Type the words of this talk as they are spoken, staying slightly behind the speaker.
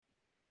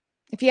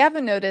If you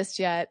haven't noticed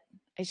yet,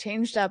 I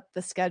changed up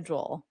the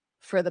schedule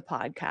for the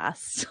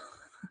podcast.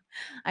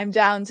 I'm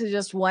down to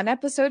just one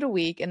episode a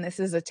week, and this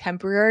is a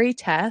temporary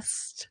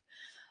test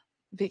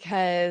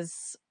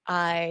because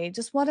I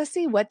just want to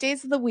see what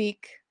days of the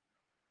week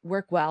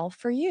work well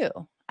for you.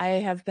 I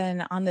have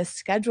been on this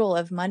schedule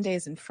of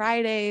Mondays and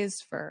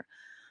Fridays for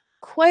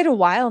quite a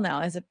while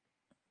now, as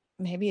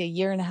maybe a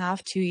year and a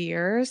half, 2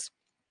 years.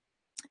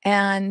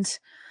 And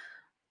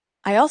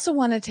I also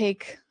want to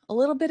take a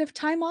little bit of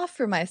time off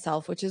for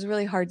myself, which is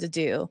really hard to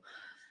do.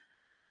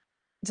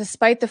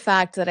 Despite the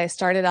fact that I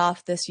started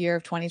off this year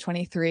of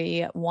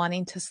 2023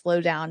 wanting to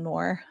slow down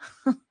more,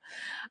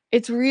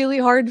 it's really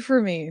hard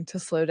for me to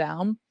slow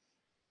down.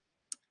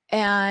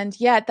 And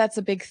yet, that's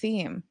a big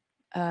theme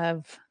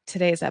of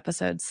today's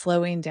episode,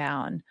 slowing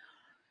down.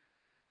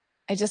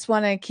 I just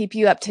want to keep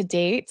you up to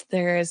date.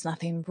 There is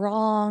nothing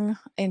wrong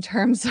in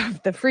terms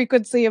of the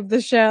frequency of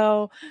the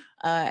show.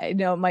 I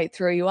know it might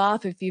throw you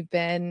off if you've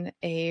been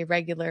a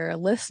regular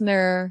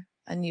listener.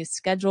 A new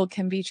schedule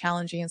can be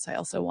challenging. So I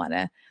also want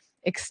to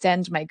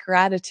extend my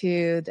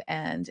gratitude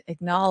and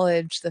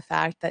acknowledge the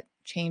fact that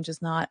change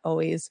is not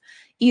always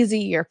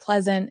easy or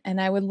pleasant. And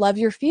I would love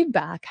your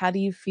feedback. How do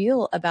you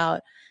feel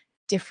about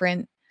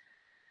different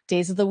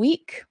days of the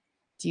week?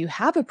 Do you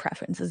have a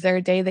preference? Is there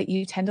a day that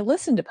you tend to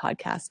listen to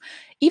podcasts?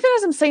 Even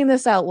as I'm saying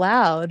this out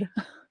loud,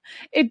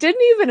 it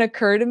didn't even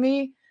occur to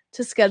me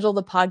to schedule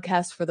the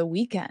podcast for the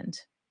weekend.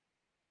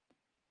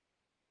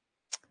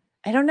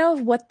 I don't know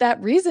what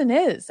that reason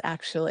is,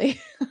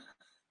 actually.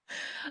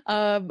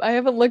 I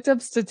haven't looked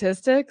up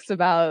statistics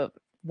about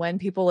when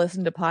people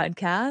listen to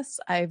podcasts.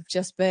 I've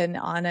just been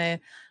on a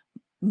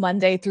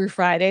Monday through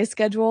Friday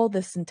schedule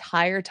this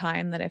entire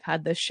time that I've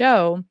had this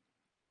show.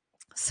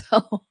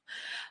 So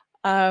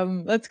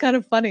that's kind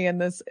of funny in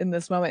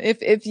this moment.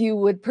 If you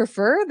would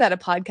prefer that a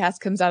podcast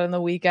comes out on the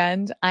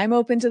weekend, I'm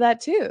open to that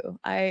too.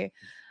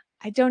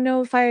 I don't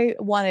know if I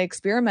want to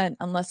experiment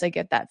unless I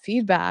get that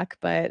feedback,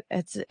 but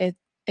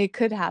it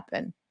could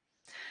happen.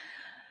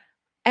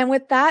 And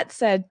with that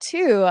said,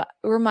 too, a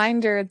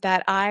reminder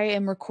that I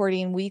am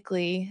recording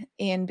weekly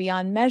in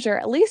Beyond Measure,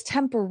 at least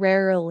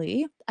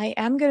temporarily. I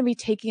am going to be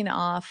taking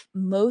off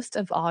most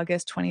of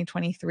August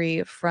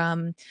 2023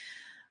 from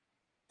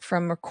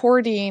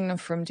recording,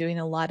 from doing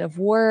a lot of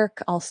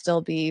work. I'll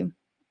still be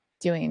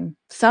doing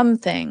some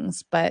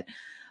things, but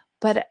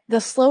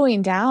the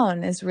slowing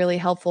down is really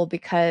helpful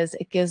because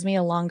it gives me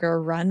a longer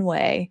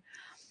runway.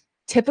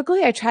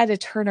 Typically, I try to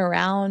turn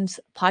around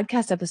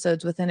podcast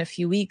episodes within a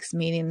few weeks,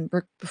 meaning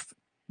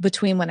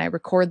between when I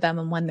record them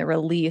and when they're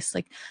released.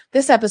 Like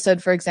this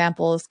episode, for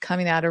example, is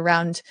coming out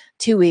around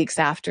 2 weeks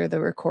after the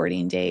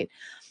recording date.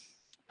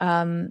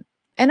 And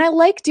I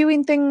like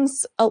doing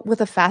things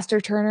with a faster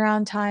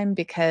turnaround time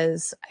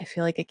because I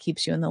feel like it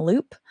keeps you in the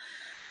loop.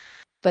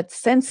 But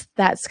since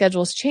that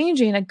schedule is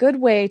changing, a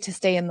good way to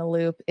stay in the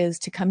loop is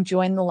to come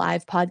join the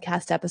live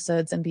podcast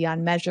episodes in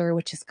Beyond Measure,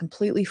 which is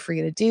completely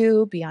free to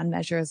do. Beyond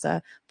Measure is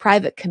a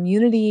private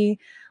community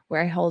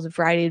where I hold a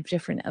variety of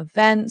different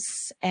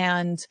events,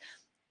 and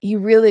you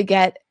really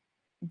get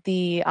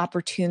the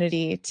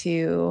opportunity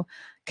to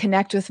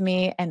connect with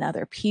me and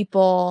other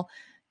people,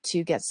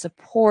 to get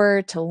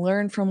support, to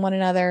learn from one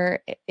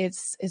another.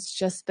 It's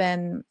just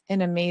been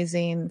an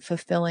amazing,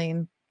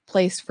 fulfilling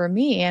place for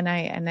me, and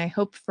I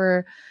hope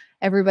for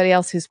everybody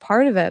else who's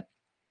part of it.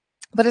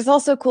 But it's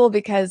also cool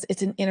because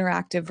it's an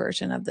interactive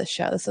version of the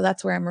show. So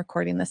that's where I'm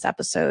recording this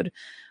episode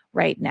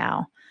right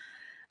now.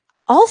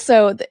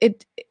 Also,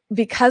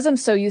 because I'm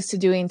so used to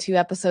doing 2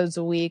 episodes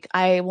a week,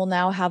 I will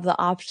now have the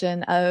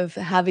option of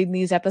having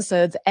these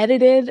episodes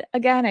edited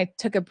again. I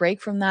took a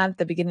break from that at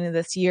the beginning of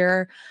this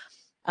year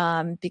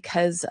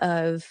because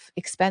of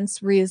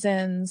expense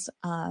reasons.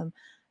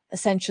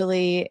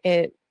 Essentially,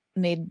 it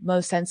made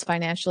most sense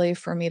financially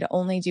for me to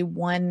only do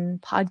one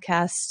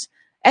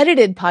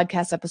edited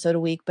podcast episode a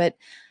week. But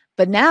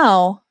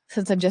now,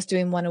 since I'm just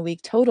doing one a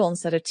week total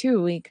instead of 2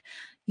 a week,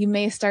 you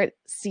may start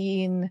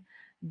seeing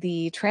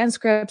the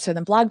transcripts or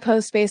the blog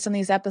posts based on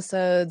these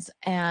episodes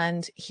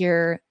and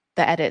hear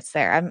the edits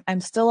there. I'm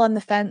still on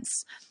the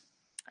fence.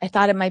 I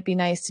thought it might be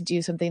nice to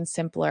do something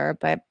simpler,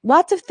 but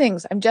lots of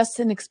things. I'm just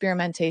in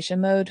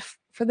experimentation mode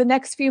for the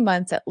next few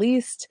months at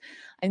least.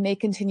 I may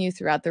continue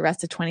throughout the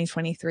rest of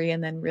 2023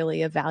 and then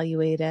really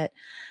evaluate it.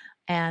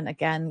 And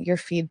again, your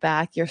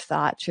feedback, your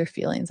thoughts, your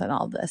feelings on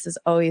all this is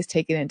always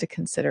taken into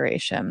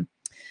consideration.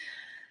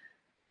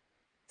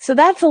 So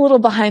that's a little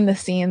behind the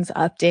scenes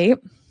update.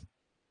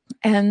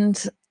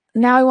 And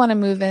now I want to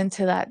move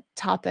into that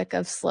topic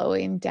of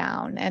slowing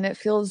down. And it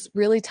feels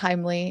really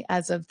timely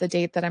as of the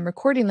date that I'm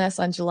recording this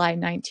on July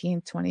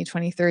 19th,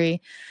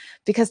 2023,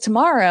 because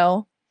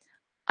tomorrow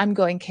I'm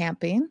going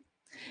camping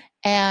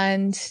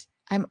and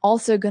I'm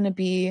also going to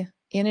be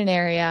in an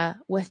area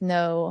with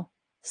no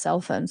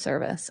cell phone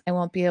service. I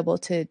won't be able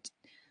to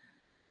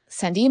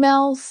send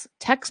emails,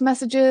 text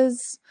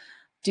messages,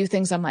 do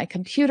things on my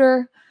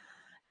computer.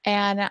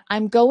 And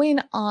I'm going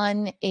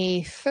on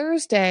a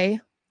Thursday,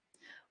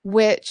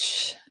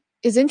 which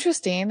is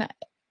interesting.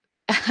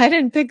 I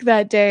didn't pick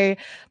that day.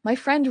 My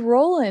friend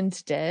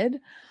Roland did.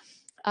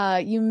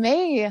 You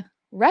may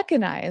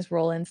recognize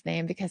Roland's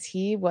name because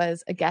he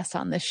was a guest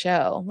on the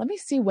show. Let me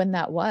see when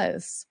that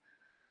was.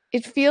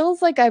 It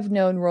feels like I've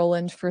known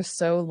Roland for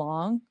so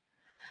long,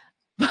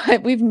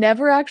 but we've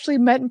never actually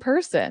met in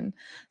person.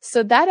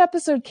 So that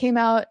episode came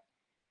out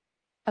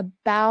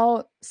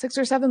about 6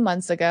 or 7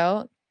 months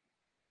ago.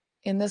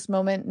 In this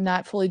moment,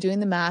 not fully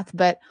doing the math,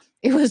 but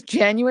it was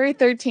January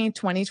 13th,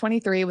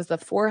 2023. It was the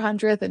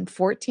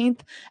 414th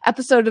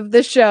episode of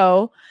the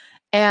show.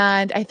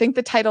 And I think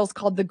the title is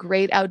called The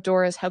Great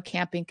Outdoors, How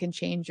Camping Can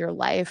Change Your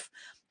Life.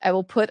 I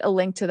will put a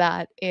link to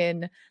that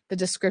in the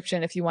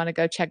description if you want to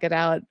go check it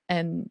out.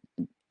 And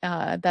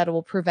that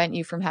will prevent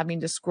you from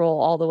having to scroll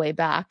all the way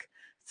back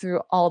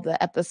through all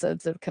the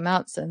episodes that have come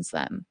out since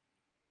then.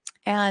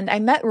 And I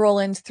met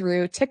Roland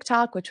through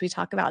TikTok, which we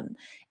talk about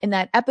in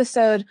that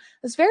episode. I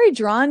was very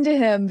drawn to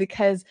him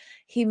because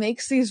he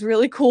makes these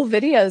really cool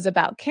videos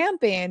about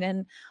camping.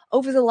 And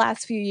over the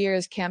last few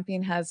years,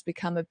 camping has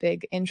become a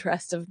big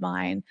interest of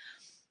mine.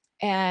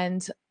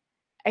 And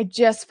I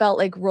just felt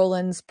like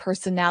Roland's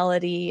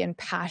personality and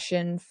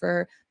passion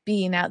for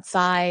being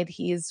outside.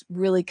 He's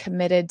really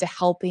committed to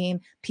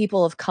helping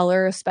people of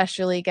color,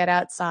 especially, get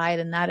outside.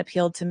 And that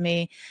appealed to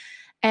me.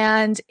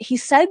 And he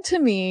said to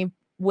me,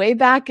 way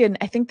back in,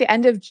 I think, the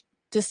end of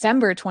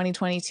December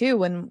 2022,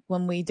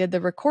 when we did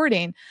the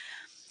recording,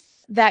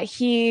 that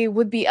he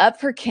would be up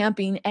for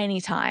camping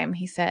anytime.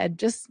 He said,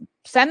 just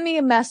send me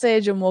a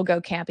message and we'll go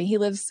camping. He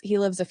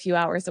lives a few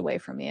hours away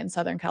from me in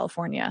Southern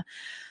California.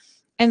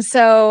 And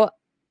so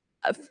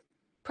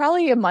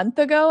probably a month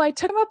ago, I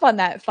took him up on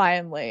that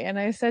finally. And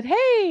I said,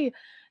 hey,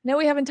 no,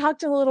 we haven't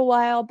talked in a little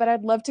while, but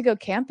I'd love to go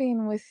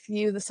camping with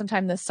you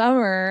sometime this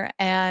summer.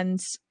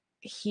 And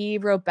he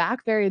wrote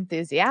back very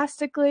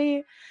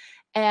enthusiastically,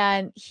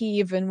 and he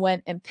even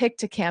went and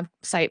picked a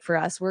campsite for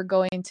us. We're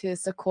going to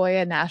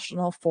Sequoia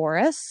National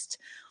Forest,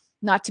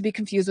 not to be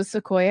confused with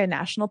Sequoia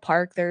National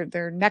Park.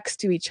 They're next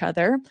to each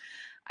other.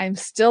 I'm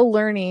still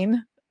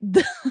learning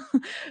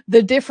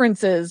the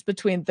differences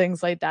between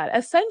things like that.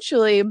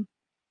 Essentially,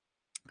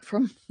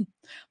 from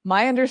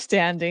my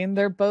understanding,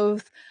 they're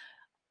both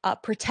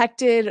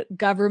protected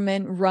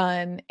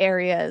government-run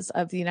areas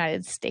of the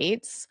United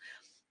States.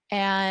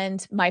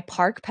 And my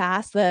park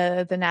pass,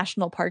 the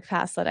national park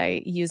pass that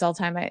I use all the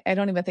time, I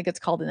don't even think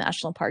it's called a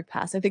national park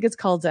pass. I think it's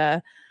called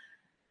an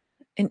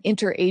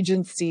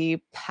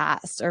interagency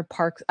pass or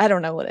park. I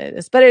don't know what it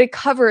is, but it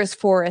covers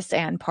forests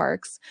and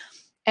parks.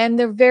 And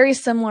they're very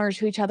similar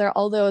to each other,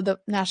 although the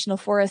national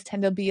forests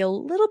tend to be a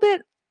little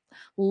bit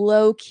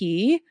low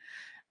key.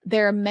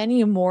 There are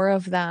many more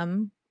of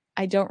them.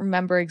 I don't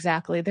remember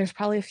exactly. There's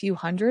probably a few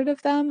hundred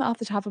of them off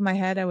the top of my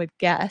head, I would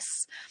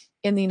guess,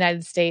 in the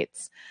United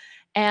States.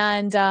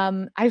 And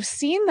I've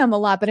seen them a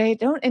lot, but I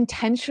don't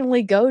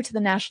intentionally go to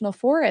the national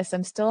forest.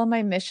 I'm still on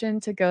my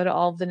mission to go to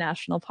all of the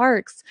national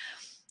parks.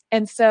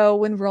 And so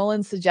when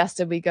Roland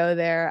suggested we go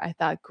there, I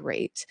thought,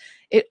 great.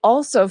 It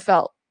also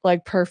felt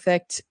like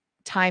perfect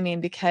timing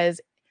because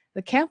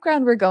the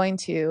campground we're going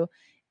to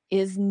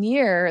is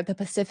near the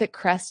Pacific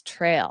Crest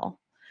Trail,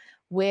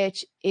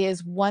 which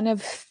is one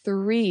of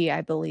 3,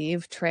 I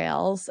believe,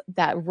 trails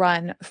that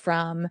run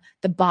from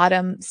the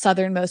bottom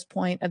southernmost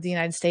point of the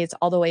United States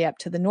all the way up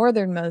to the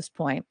northernmost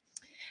point.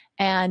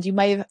 And you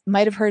might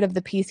have heard of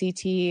the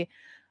PCT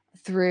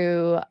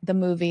through the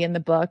movie and the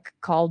book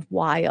called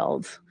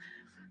Wild.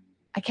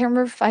 I can't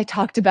remember if I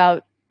talked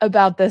about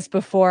this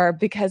before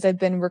because I've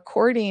been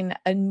recording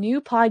a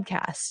new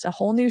podcast, a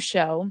whole new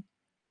show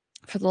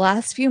for the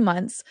last few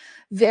months,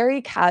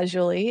 very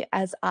casually,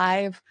 as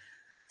I've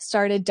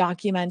started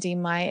documenting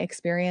my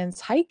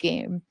experience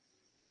hiking.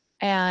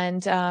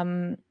 And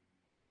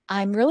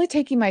I'm really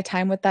taking my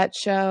time with that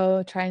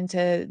show, trying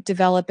to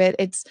develop it.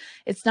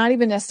 It's not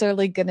even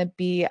necessarily going to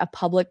be a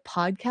public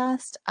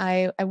podcast.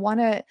 I want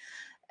to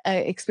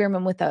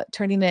experiment with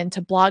turning it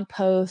into blog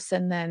posts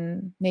and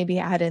then maybe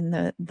add in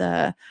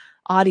the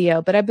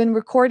audio. But I've been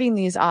recording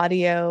these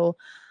audio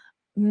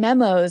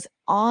memos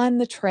on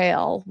the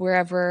trail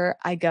wherever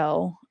I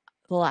go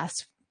the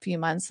last few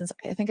months, since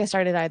I think I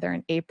started either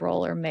in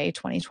April or May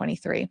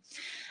 2023.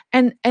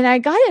 And I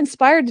got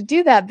inspired to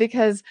do that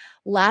because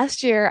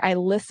last year I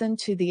listened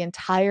to the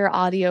entire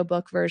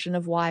audiobook version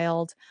of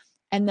Wild.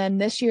 And then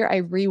this year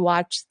I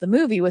rewatched the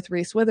movie with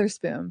Reese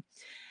Witherspoon.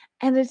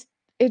 And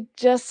it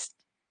just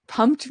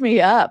pumped me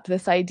up,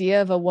 this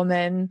idea of a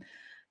woman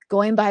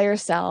going by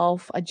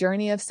herself, a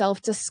journey of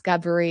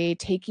self-discovery,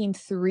 taking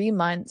 3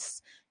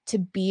 months to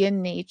be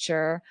in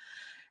nature.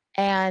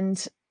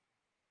 And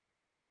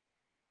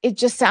it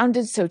just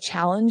sounded so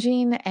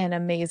challenging and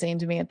amazing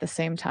to me at the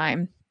same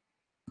time.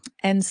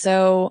 And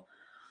so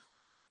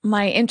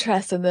my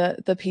interest in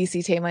the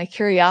PCT, my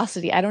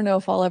curiosity, I don't know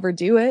if I'll ever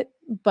do it,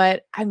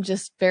 but I'm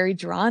just very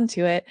drawn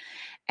to it.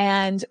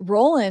 And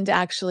Roland,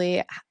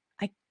 actually,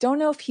 I don't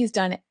know if he's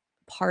done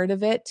part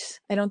of it.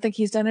 I don't think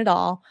he's done it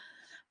all,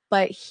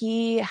 but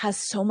he has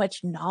so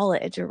much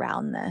knowledge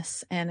around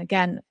this. And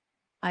again,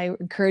 I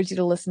encourage you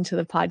to listen to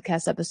the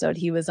podcast episode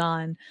he was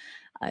on.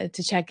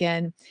 to check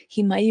in.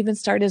 He might even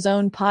start his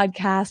own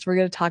podcast. We're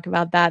going to talk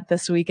about that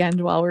this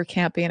weekend while we're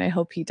camping. I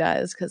hope he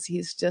does, because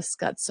he's just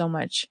got so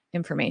much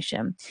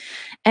information.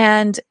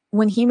 And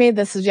when he made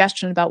the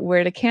suggestion about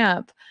where to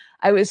camp,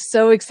 I was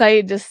so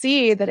excited to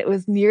see that it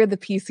was near the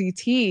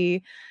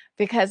PCT,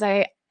 because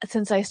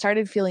since I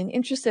started feeling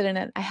interested in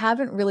it, I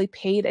haven't really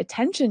paid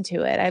attention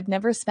to it. I've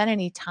never spent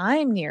any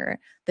time near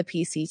the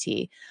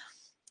PCT.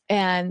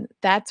 And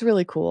that's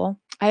really cool.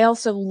 I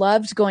also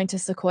loved going to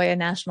Sequoia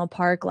National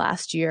Park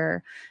last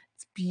year.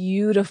 It's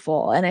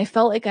beautiful. And I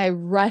felt like I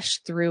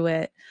rushed through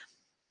it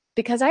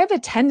because I have a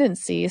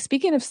tendency,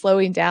 speaking of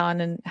slowing down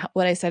and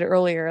what I said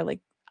earlier, like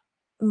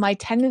my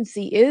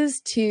tendency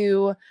is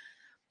to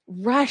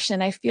rush.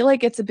 And I feel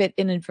like it's a bit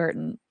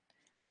inadvertent.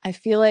 I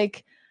feel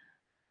like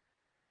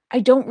I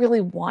don't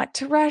really want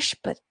to rush,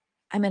 but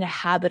I'm in a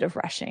habit of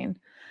rushing.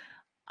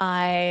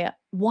 I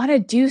want to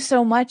do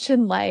so much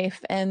in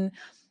life, and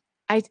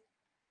I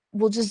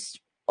will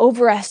just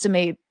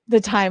overestimate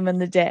the time in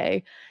the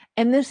day.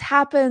 And this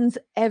happens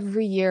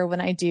every year when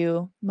I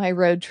do my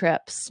road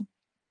trips,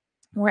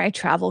 where I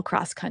travel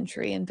cross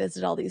country and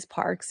visit all these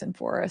parks and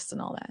forests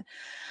and all that.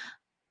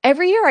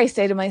 Every year I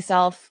say to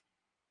myself,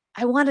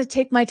 I want to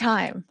take my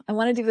time. I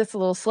want to do this a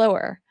little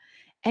slower.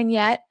 And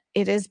yet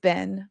it has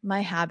been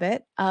my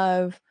habit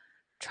of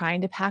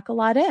trying to pack a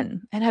lot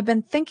in. And I've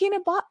been thinking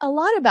about a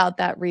lot about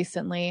that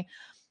recently.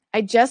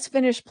 I just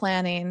finished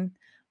planning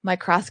my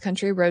cross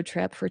country road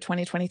trip for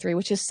 2023,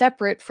 which is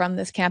separate from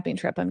this camping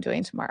trip I'm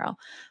doing tomorrow.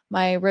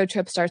 My road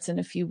trip starts in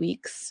a few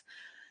weeks.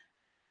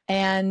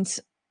 And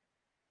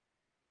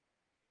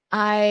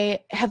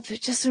I have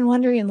just been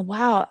wondering,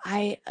 wow,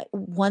 I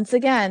once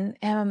again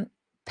am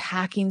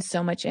packing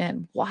so much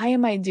in. Why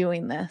am I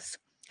doing this?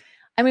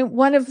 I mean,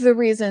 one of the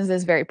reasons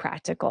is very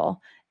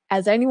practical.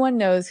 As anyone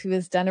knows who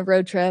has done a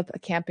road trip, a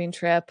camping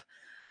trip,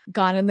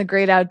 gone in the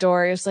great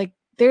outdoors, like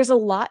there's a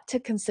lot to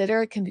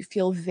consider. It can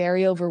feel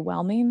very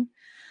overwhelming.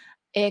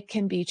 It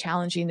can be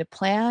challenging to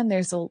plan.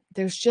 There's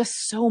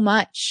just so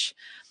much.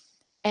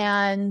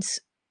 And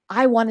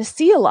I want to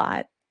see a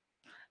lot.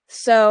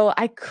 So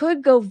I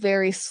could go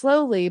very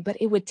slowly, but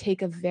it would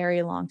take a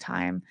very long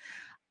time.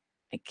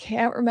 I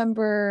can't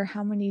remember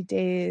how many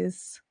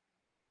days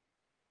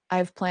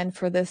I've planned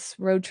for this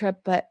road trip,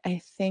 but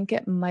I think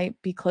it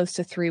might be close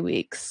to 3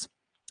 weeks.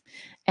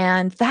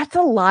 And that's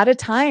a lot of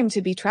time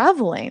to be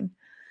traveling.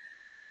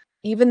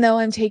 Even though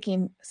I'm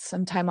taking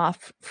some time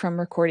off from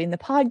recording the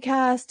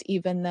podcast,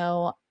 even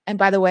though, and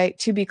by the way,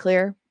 to be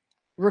clear,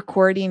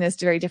 recording is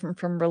very different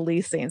from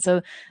releasing.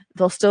 So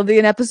there'll still be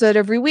an episode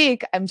every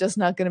week. I'm just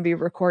not going to be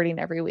recording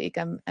every week.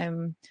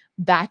 I'm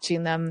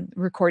batching them,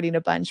 recording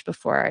a bunch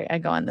before I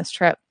go on this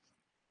trip.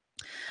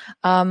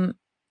 Even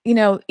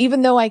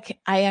though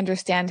I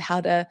understand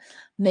how to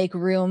make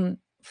room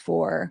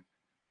for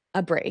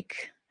a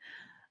break,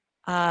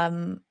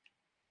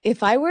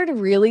 if I were to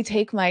really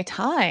take my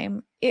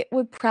time, it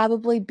would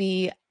probably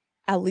be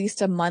at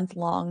least a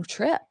month-long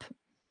trip.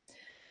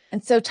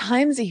 And so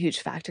time's a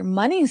huge factor.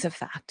 Money's a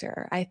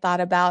factor. I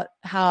thought about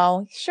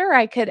how, sure,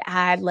 I could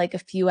add like a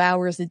few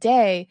hours a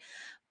day,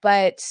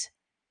 but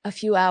a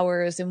few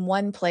hours in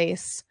one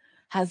place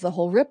has the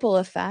whole ripple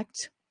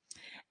effect.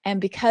 And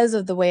because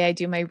of the way I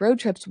do my road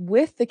trips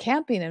with the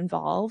camping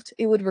involved,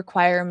 it would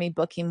require me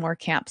booking more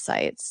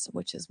campsites,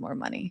 which is more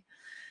money.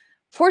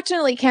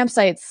 Fortunately,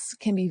 campsites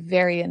can be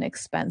very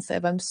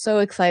inexpensive. I'm so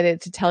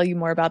excited to tell you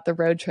more about the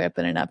road trip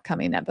in an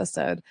upcoming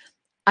episode.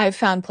 I've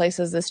found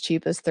places as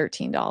cheap as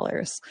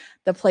 $13.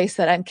 The place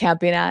that I'm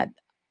camping at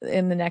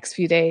in the next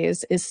few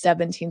days is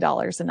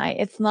 $17 a night.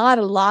 It's not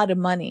a lot of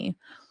money,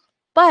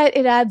 but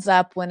it adds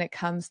up when it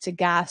comes to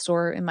gas,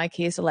 or in my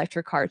case,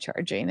 electric car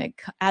charging. It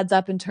adds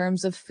up in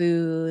terms of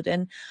food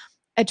and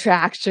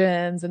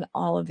attractions and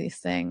all of these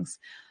things.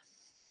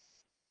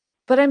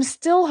 But I'm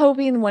still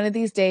hoping one of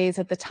these days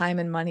that the time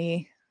and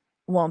money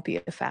won't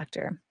be a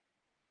factor.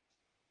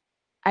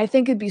 I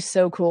think it'd be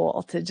so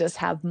cool to just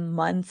have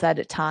months at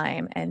a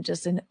time and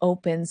just an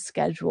open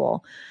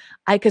schedule.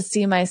 I could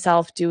see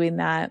myself doing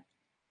that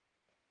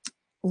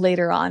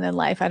later on in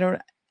life. I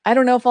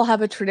don't know if I'll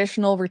have a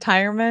traditional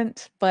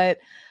retirement, but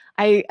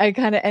I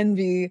kind of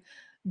envy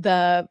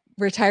the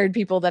retired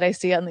people that I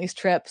see on these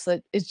trips.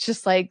 That it's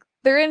just like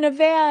they're in a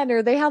van,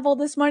 or they have all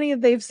this money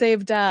that they've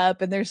saved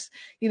up, and there's,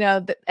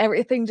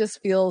 everything just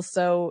feels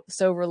so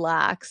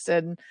relaxed,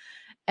 and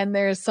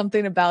there's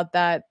something about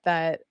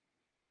that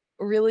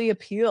really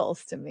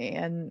appeals to me,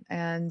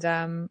 and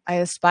I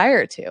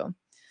aspire to.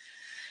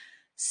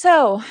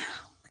 So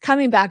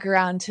coming back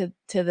around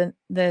to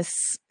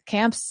this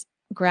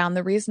campground,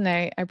 the reason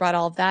I brought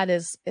all of that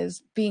is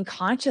being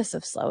conscious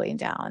of slowing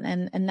down.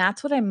 And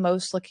that's what I'm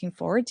most looking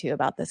forward to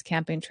about this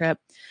camping trip.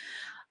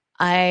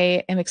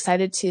 I am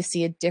excited to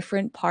see a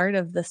different part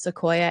of the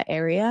Sequoia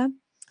area.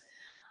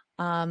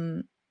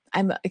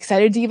 I'm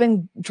excited to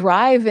even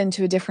drive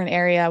into a different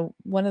area.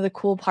 One of the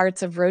cool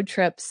parts of road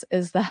trips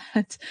is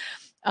that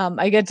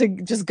I get to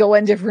just go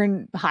on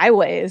different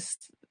highways.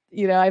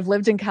 I've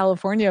lived in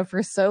California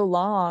for so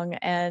long,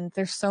 and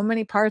there's so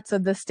many parts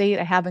of the state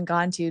I haven't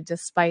gone to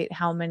despite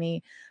how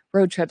many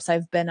road trips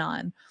I've been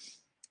on.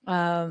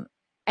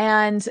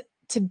 And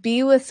to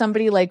be with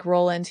somebody like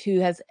Roland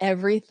who has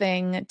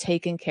everything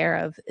taken care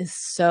of is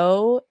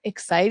so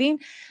exciting.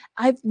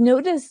 I've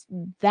noticed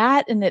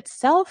that in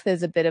itself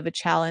is a bit of a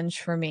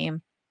challenge for me.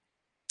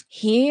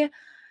 He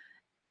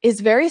is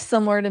very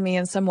similar to me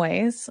in some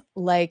ways,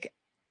 like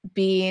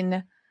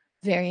being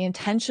very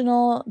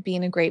intentional,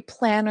 being a great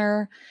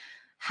planner,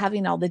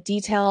 having all the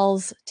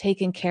details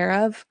taken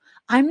care of.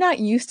 I'm not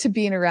used to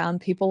being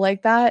around people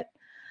like that.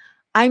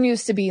 I'm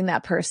used to being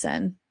that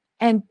person.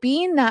 And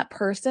being that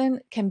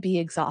person can be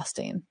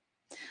exhausting.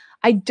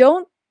 I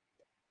don't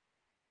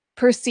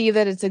perceive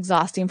that it's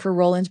exhausting for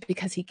Roland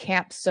because he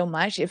camps so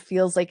much. It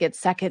feels like it's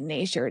second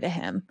nature to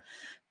him.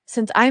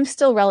 Since I'm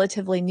still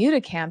relatively new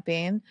to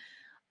camping,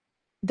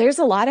 there's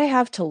a lot I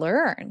have to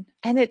learn.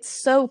 And it's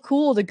so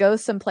cool to go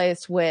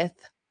someplace with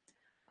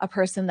a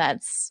person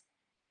that's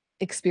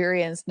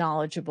experienced,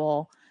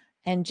 knowledgeable,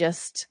 and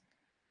just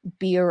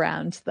be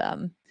around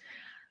them.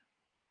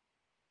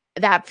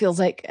 That feels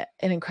like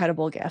an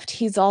incredible gift.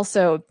 He's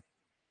also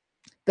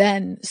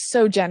been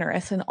so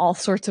generous in all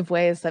sorts of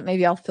ways that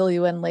maybe I'll fill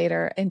you in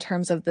later in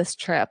terms of this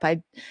trip.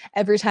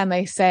 Every time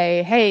I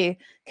say, "Hey,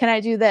 can I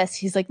do this?"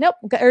 He's like, "Nope,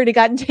 already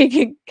gotten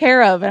taken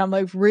care of." And I'm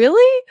like,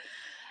 "Really?"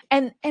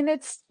 And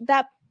it's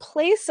that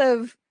place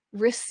of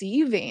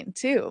receiving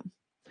too.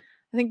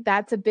 I think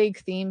that's a big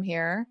theme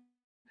here.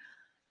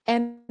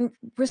 And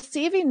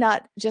receiving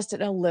not just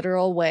in a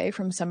literal way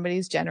from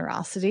somebody's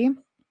generosity,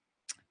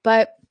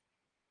 but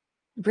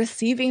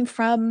receiving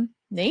from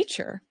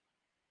nature.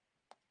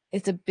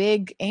 It's a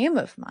big aim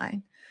of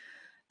mine.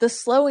 The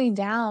slowing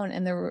down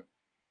and the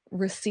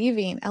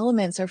receiving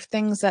elements are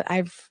things that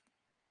I've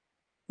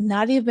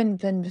not even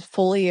been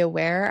fully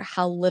aware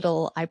how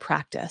little I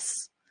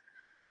practice.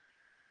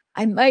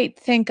 I might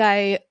think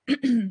I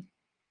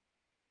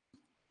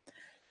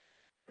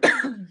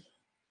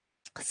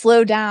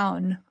slow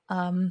down.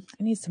 I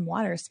need some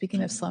water.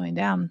 Speaking of slowing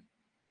down,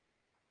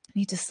 I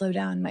need to slow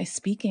down my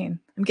speaking.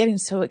 I'm getting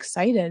so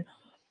excited.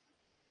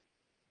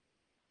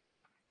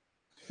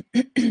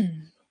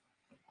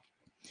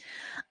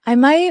 I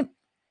might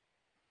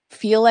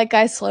feel like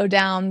I slow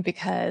down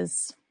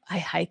because I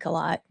hike a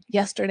lot.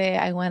 Yesterday,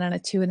 I went on a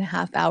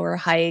 2.5 hour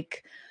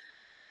hike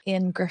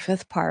in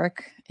Griffith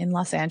Park in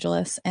Los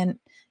Angeles, and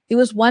it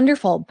was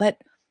wonderful,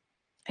 but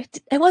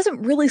I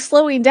wasn't really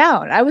slowing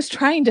down. I was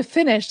trying to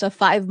finish a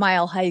 5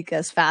 mile hike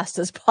as fast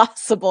as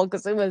possible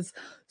because it was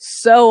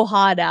so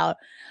hot out.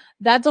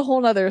 That's a whole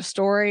nother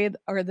story,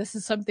 or this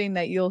is something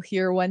that you'll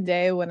hear one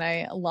day when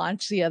I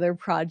launch the other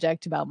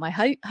project about my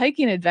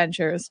hiking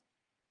adventures.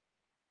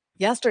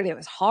 Yesterday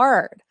was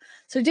hard,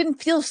 so it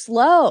didn't feel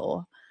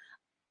slow.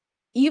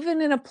 Even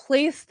in a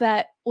place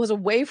that was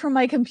away from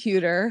my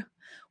computer,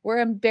 where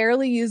I'm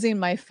barely using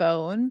my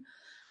phone,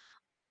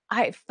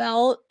 I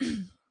felt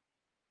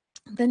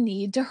the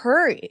need to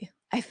hurry.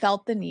 I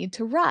felt the need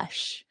to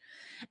rush.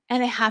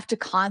 And I have to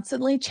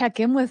constantly check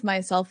in with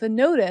myself and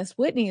notice,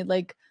 Whitney,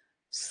 like,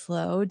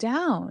 slow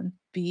down,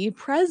 be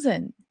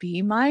present,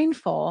 be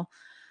mindful.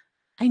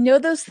 I know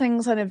those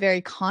things on a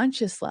very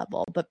conscious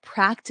level, but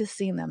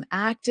practicing them,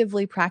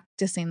 actively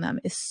practicing them,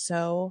 is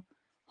so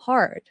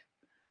hard.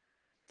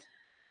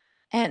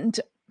 And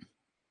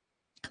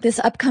this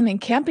upcoming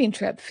camping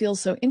trip feels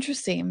so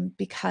interesting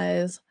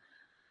because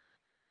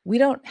we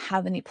don't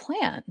have any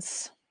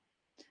plans.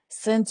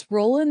 Since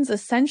Roland's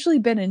essentially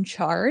been in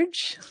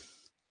charge,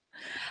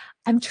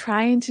 I'm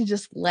trying to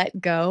just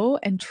let go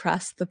and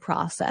trust the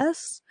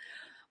process.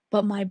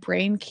 But my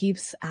brain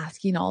keeps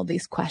asking all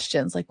these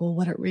questions like, well,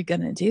 what are we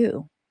going to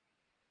do?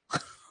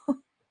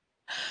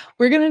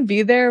 We're going to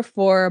be there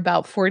for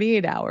about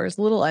 48 hours,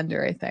 a little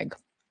under, I think.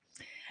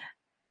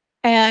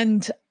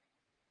 And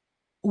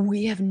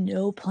we have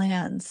no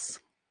plans.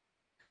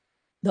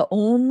 The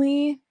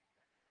only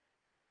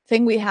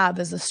thing we have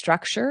is a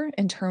structure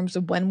in terms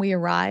of when we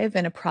arrive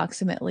and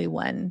approximately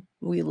when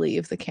we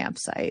leave the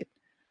campsite.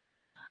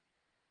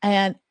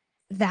 And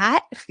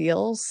that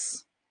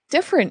feels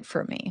different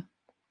for me.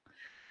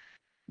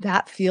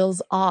 That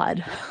feels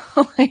odd.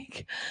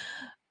 Like,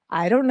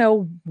 I don't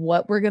know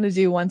what we're going to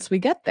do once we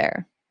get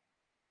there.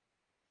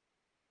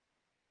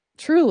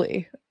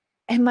 Truly.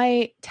 And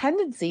my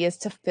tendency is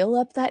to fill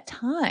up that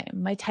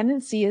time. My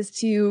tendency is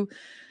to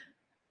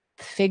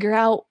figure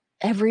out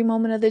every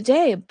moment of the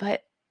day,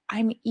 but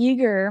I'm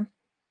eager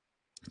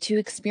to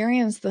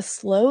experience the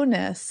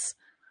slowness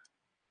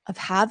of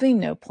having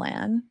no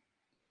plan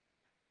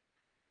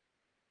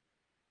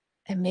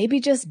and maybe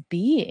just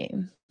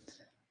being.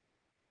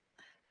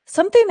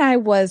 Something I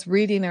was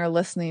reading or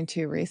listening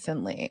to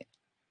recently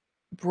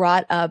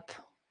brought up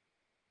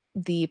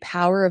the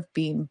power of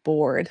being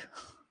bored.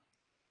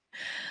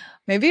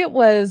 Maybe it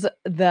was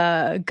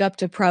the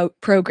Gupta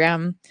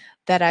program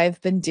that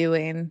I've been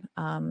doing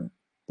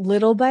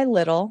little by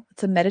little.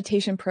 It's a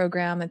meditation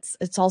program.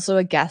 It's also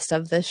a guest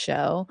of this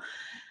show.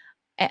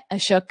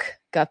 Ashok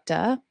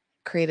Gupta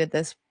created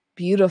this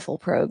beautiful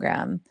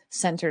program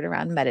centered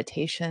around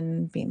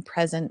meditation, being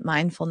present,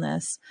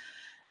 mindfulness.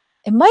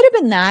 It might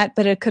have been that,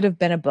 but it could have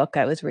been a book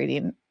I was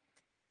reading.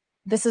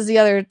 This is the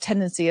other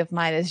tendency of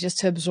mine, is just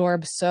to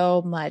absorb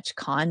so much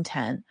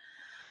content.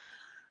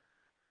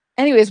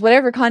 Anyways,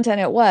 whatever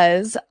content it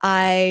was,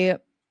 I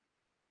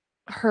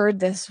heard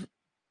this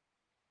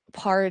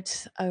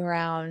part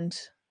around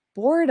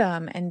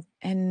boredom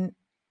and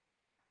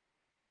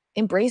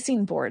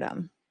embracing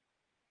boredom.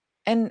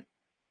 And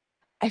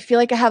I feel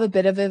like I have a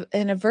bit of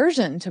an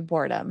aversion to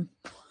boredom.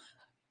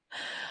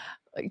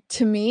 Like,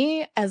 to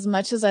me, as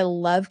much as I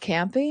love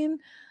camping,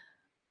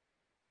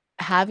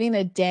 having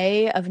a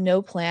day of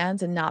no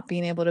plans and not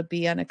being able to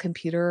be on a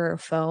computer or a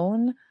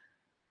phone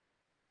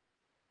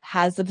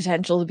has the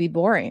potential to be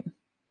boring.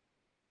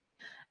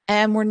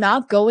 And we're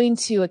not going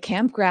to a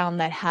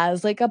campground that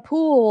has like a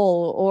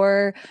pool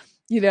or,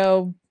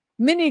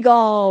 mini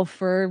golf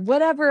or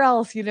whatever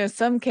else.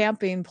 Some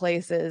camping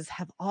places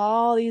have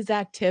all these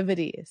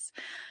activities.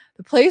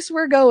 The place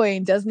we're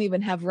going doesn't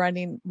even have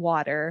running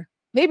water.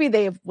 Maybe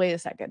they have, wait a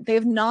second, they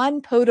have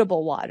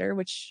non-potable water,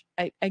 which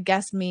I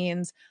guess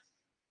means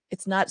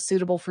it's not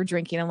suitable for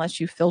drinking unless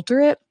you filter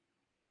it.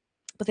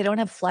 But they don't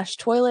have flush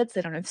toilets.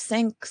 They don't have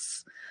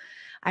sinks.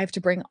 I have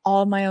to bring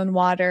all my own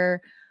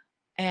water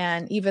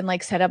and even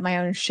like set up my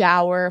own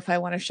shower if I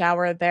want to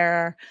shower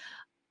there.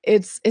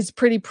 It's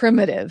pretty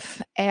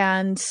primitive.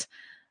 And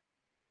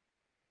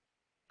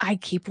I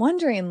keep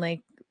wondering,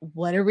 like,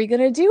 what are we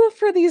going to do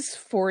for these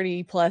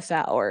 40 plus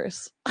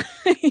hours?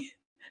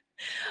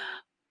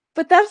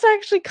 But that's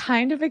actually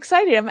kind of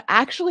exciting. I'm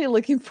actually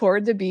looking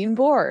forward to being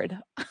bored.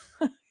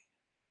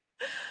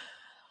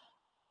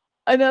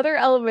 Another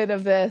element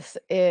of this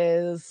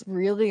is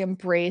really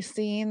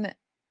embracing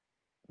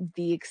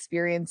the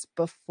experience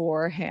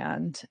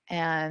beforehand.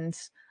 And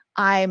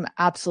I'm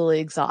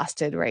absolutely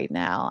exhausted right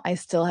now. I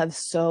still have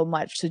so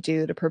much to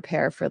do to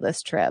prepare for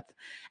this trip.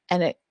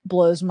 And it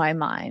blows my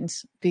mind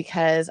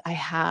because I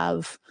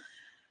have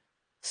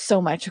so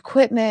much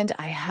equipment.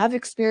 I have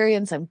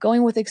experience. I'm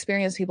going with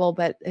experienced people,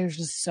 but there's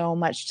just so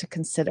much to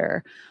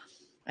consider.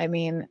 I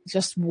mean,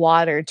 just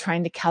water,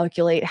 trying to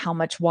calculate how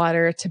much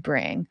water to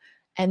bring.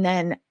 And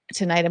then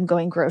tonight I'm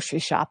going grocery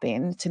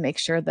shopping to make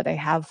sure that I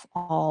have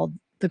all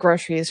the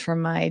groceries for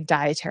my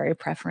dietary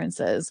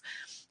preferences,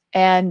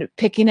 and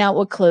picking out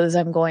what clothes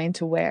I'm going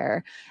to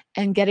wear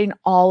and getting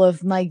all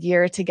of my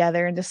gear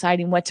together and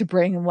deciding what to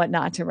bring and what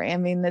not to bring. I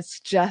mean, that's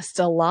just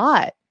a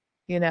lot,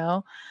 you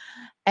know?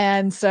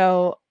 And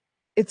so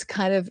it's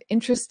kind of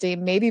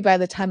interesting. Maybe by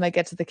the time I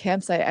get to the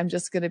campsite, I'm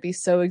just going to be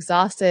so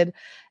exhausted.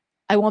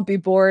 I won't be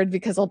bored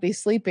because I'll be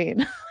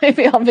sleeping.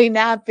 Maybe I'll be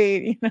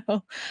napping,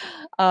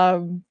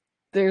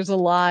 There's a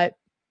lot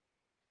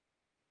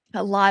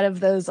of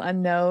those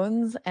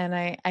unknowns. And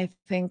I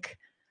think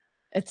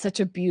it's such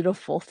a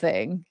beautiful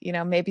thing.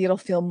 Maybe it'll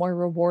feel more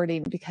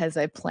rewarding because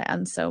I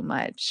planned so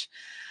much.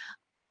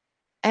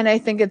 And I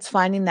think it's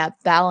finding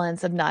that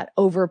balance of not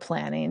over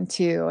planning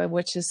too,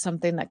 which is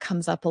something that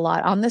comes up a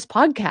lot on this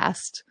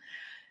podcast.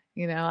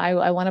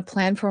 I want to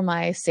plan for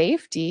my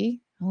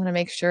safety. I want to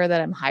make sure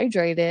that I'm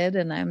hydrated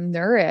and I'm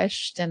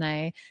nourished and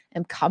I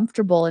am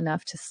comfortable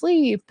enough to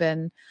sleep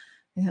and,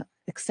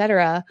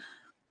 etc.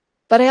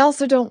 But I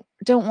also don't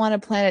want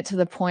to plan it to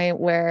the point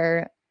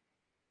where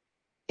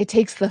it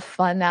takes the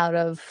fun out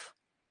of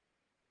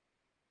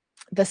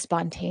the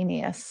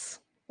spontaneous.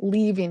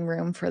 Leaving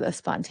room for the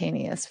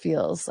spontaneous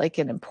feels like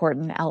an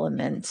important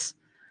element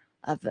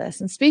of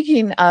this. And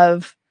speaking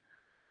of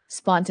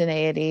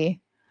spontaneity,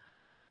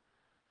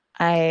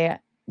 I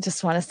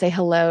just want to say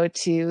hello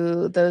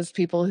to those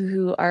people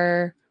who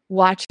are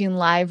watching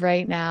live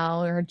right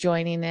now or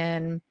joining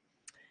in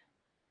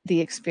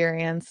the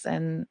experience,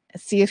 and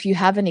see if you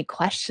have any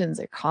questions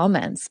or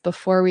comments.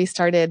 Before we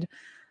started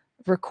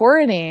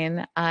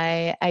recording,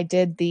 I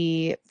did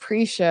the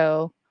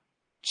pre-show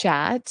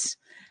chat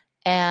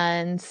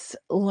and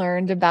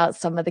learned about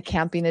some of the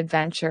camping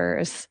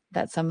adventures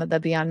that some of the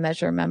Beyond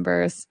Measure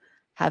members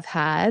have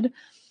had.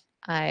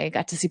 I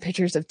got to see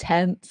pictures of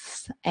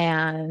tents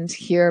and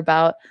hear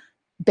about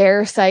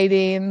bear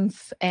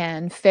sightings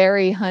and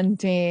fairy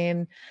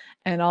hunting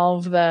and all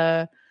of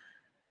the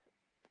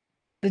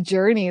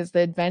journeys,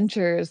 the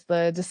adventures,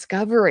 the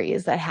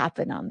discoveries that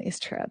happen on these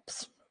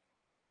trips.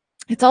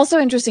 It's also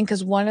interesting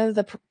because one of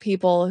the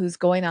people who's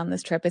going on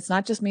this trip, it's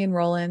not just me and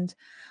Roland.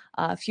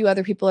 A few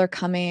other people are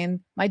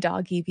coming. My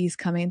dog Evie's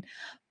coming.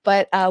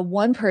 But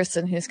one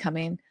person who's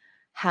coming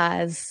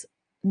has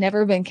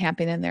never been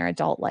camping in their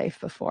adult life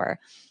before.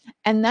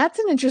 And that's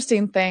an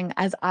interesting thing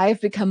as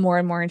I've become more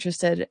and more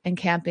interested in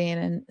camping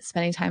and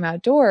spending time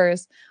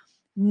outdoors,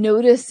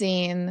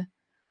 noticing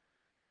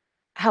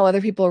how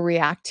other people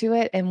react to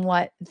it and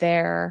what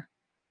their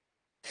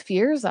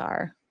fears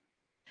are.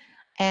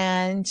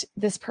 And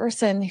this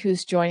person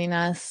who's joining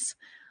us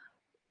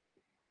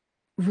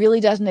really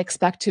doesn't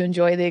expect to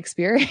enjoy the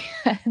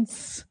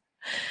experience.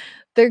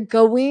 They're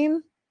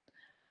going,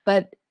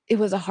 but it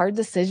was a hard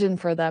decision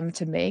for them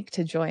to make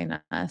to join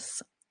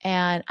us.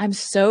 And I'm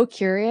so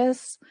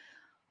curious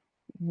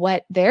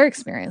what their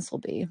experience will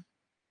be.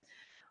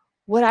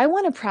 what I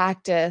want to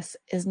practice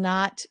is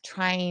not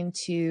trying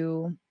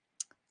to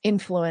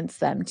influence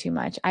them too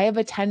much. I have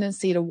a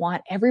tendency to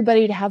want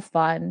everybody to have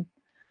fun.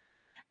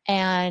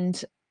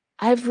 And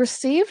I've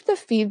received the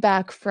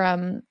feedback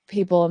from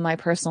people in my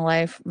personal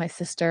life, my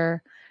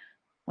sister,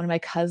 one of my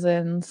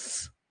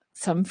cousins,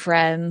 some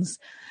friends.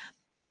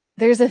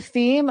 There's a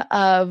theme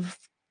of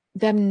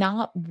them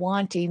not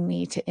wanting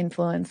me to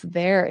influence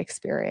their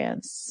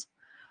experience.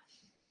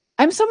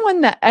 I'm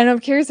someone that, and I'm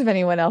curious if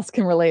anyone else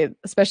can relate,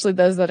 especially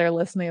those that are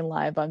listening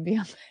live on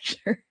Beyond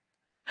Measure.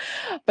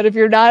 But if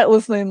you're not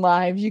listening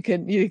live, you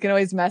can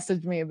always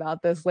message me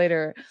about this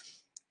later.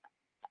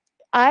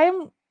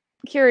 I'm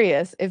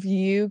curious if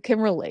you can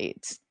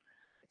relate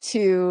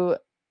to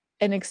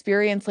an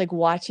experience like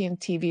watching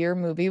TV or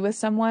movie with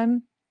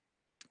someone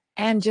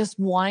and just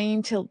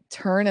wanting to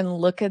turn and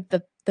look at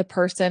the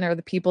person or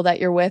the people that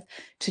you're with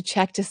to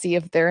check to see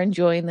if they're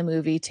enjoying the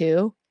movie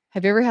too.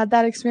 Have you ever had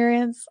that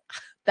experience?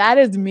 That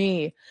is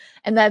me.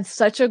 And that's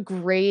such a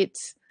great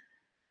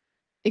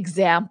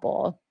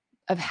example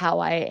of how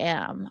I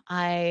am.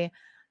 I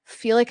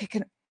feel like I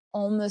can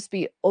almost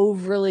be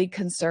overly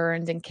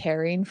concerned and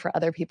caring for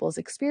other people's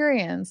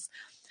experience,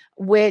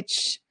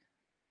 which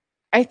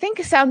I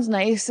think sounds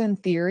nice in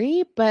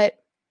theory, but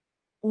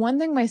one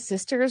thing my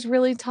sister has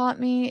really taught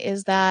me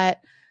is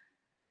that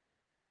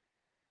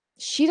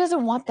she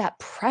doesn't want that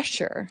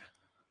pressure.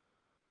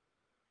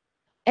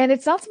 And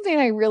it's not something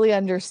I really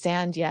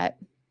understand yet,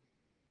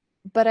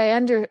 but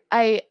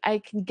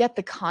I can get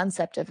the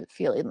concept of it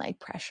feeling like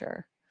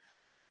pressure.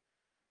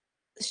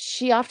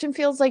 She often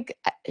feels like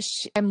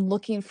I'm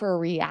looking for a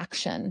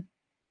reaction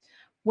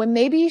when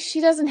maybe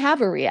she doesn't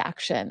have a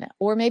reaction,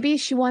 or maybe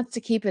she wants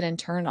to keep it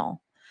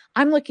internal.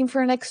 I'm looking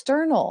for an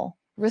external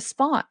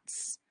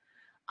response.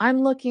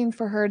 I'm looking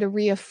for her to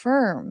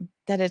reaffirm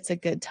that it's a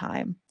good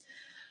time.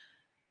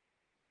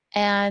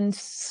 And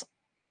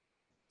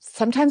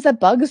sometimes that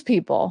bugs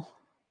people.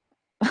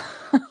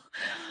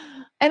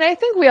 And I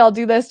think we all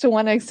do this to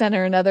one extent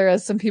or another,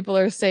 as some people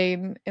are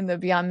saying in the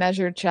Beyond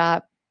Measure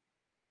chat.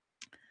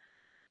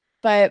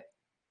 But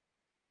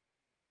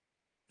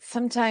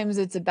sometimes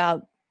it's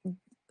about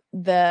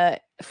the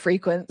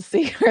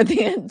frequency or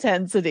the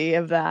intensity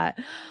of that.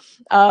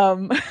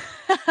 Um,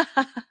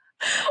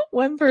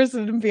 One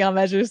person in Beyond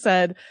Measure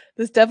said,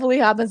 this definitely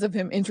happens of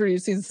him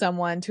introducing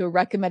someone to a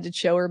recommended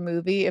show or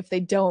movie. If they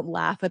don't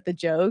laugh at the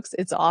jokes,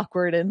 it's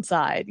awkward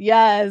inside.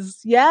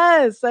 Yes,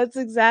 yes, that's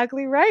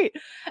exactly right.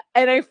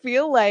 And I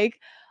feel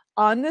like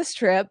on this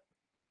trip,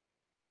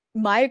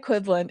 my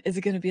equivalent is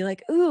going to be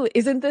like, ooh,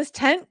 isn't this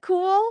tent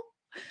cool?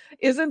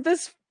 Isn't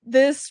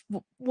this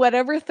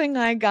whatever thing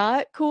I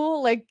got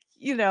cool? Like,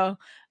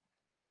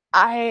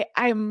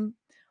 I'm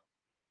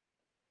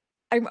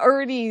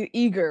already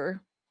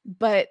eager,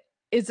 but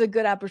it's a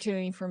good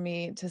opportunity for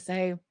me to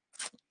say,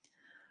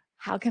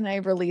 how can I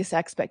release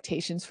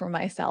expectations for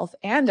myself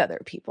and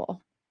other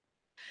people?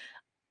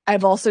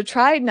 I've also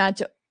tried not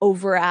to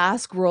over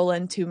ask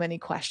Roland too many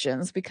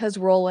questions, because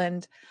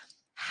Roland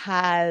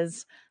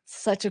has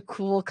such a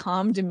cool,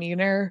 calm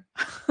demeanor.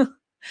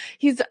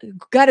 He's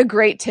got a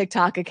great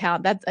TikTok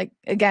account. That's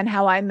again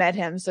how I met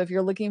him. So if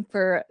you're looking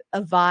for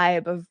a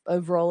vibe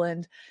of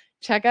Roland,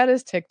 check out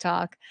his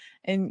TikTok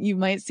and you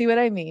might see what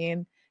I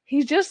mean.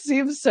 He just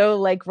seems so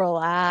like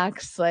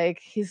relaxed, like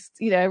he's,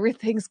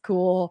 everything's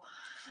cool.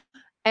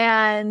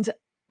 And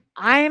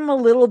I'm a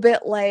little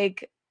bit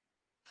like,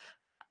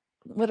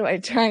 what am I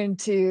trying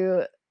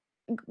to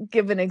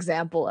give an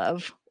example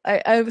of?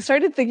 I've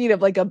started thinking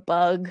of like a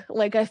bug.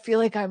 Like I feel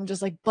like I'm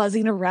just like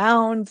buzzing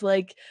around,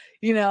 like,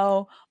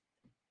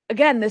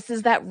 again, this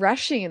is that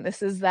rushing.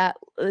 This is that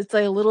it's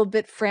like a little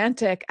bit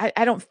frantic.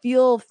 I don't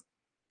feel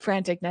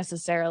frantic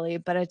necessarily,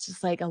 but it's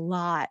just like a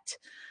lot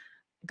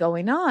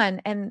going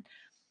on. And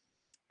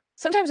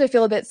sometimes I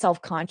feel a bit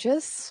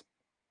self-conscious.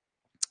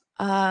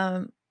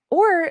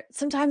 Or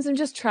sometimes I'm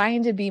just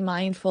trying to be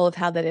mindful of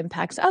how that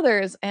impacts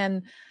others.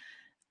 And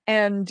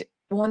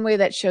one way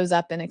that shows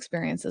up in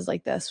experiences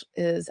like this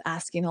is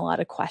asking a lot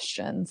of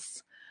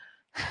questions.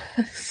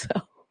 So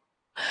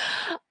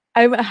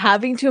I'm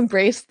having to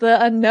embrace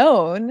the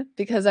unknown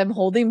because I'm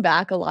holding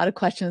back a lot of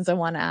questions I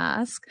want to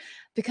ask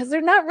because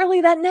they're not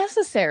really that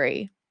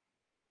necessary.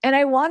 And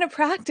I want to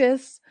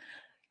practice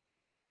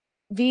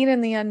being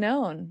in the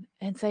unknown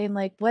and saying,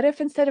 like, what if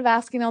instead of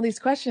asking all these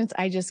questions,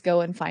 I just go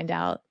and find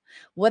out?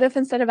 What if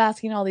instead of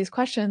asking all these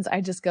questions,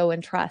 I just go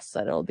and trust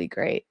that it'll be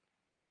great?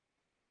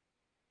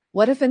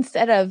 What if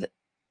instead of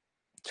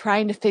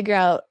trying to figure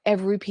out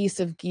every piece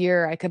of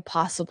gear I could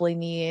possibly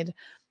need,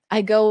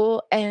 I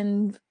go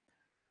and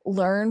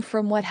learn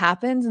from what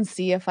happens and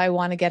see if I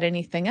want to get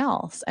anything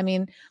else? I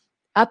mean,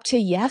 up to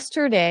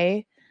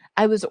yesterday,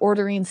 I was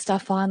ordering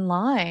stuff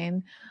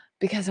online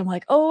because I'm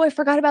like, oh, I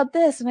forgot about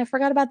this and I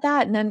forgot about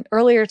that. And then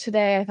earlier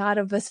today, I thought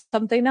of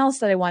something else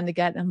that I wanted to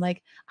get. And I'm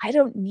like, I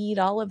don't need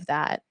all of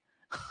that.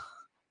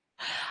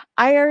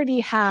 I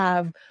already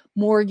have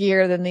more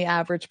gear than the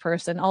average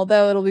person,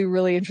 although it'll be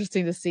really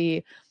interesting to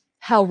see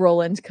how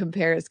Roland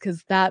compares,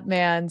 because that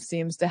man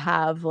seems to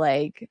have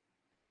like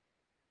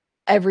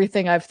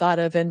everything I've thought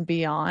of and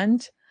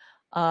beyond.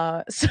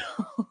 So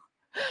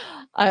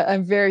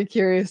I'm very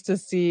curious to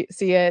see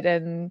it.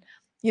 And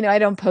I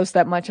don't post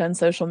that much on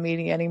social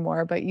media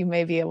anymore, but you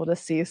may be able to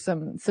see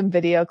some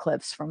video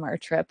clips from our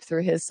trip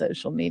through his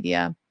social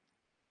media.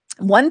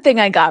 One thing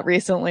I got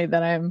recently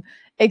that I'm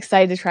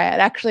excited to try out,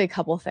 actually a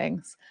couple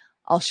things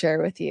I'll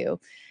share with you.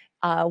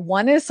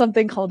 One is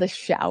something called a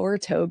shower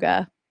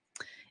toga.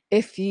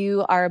 If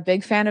you are a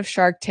big fan of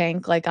Shark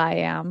Tank like I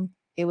am,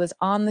 it was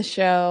on the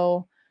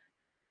show.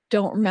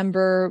 Don't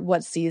remember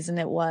what season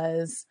it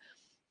was,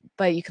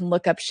 but you can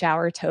look up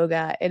shower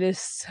toga. It is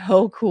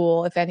so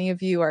cool. If any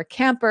of you are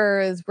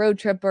campers, road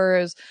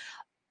trippers,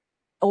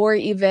 or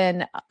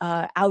even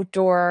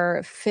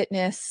outdoor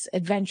fitness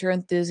adventure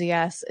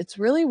enthusiasts, it's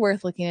really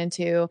worth looking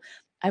into.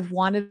 I've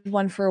wanted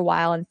one for a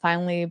while and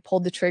finally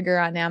pulled the trigger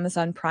on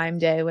Amazon Prime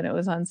Day when it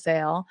was on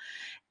sale.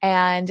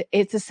 And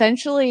it's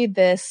essentially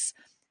this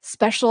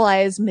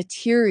specialized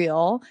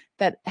material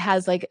that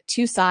has like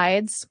two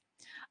sides.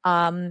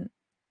 Um,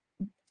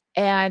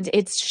 and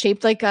it's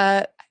shaped like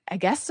I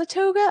guess a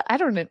toga. I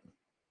don't know.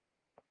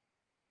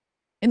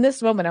 In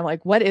this moment, I'm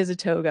like, what is a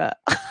toga?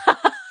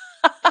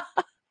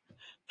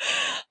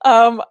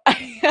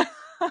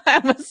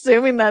 I'm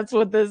assuming that's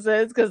what this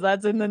is because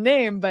that's in the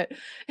name, but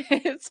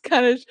it's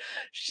kind of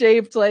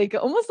shaped like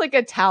almost like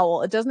a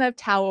towel. It doesn't have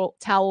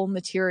towel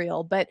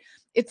material, but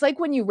it's like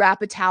when you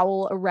wrap a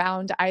towel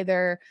around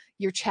either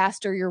your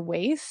chest or your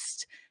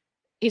waist.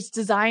 It's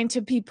designed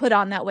to be put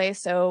on that way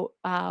so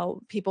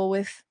people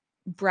with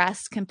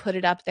breasts can put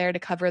it up there to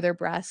cover their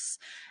breasts,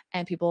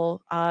 and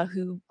people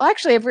who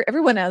actually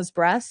everyone has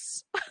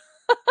breasts.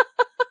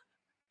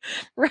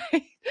 Right?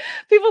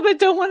 People that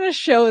don't want to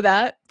show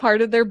that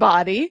part of their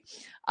body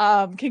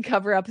can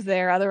cover up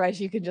there. Otherwise,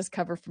 you can just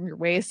cover from your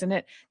waist, and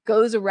it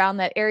goes around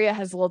that area.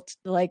 Has a little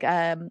like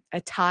a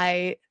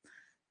tie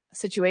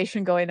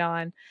situation going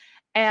on,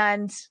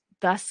 and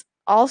thus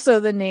also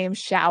the name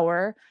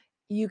shower.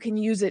 You can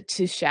use it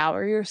to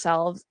shower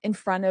yourselves in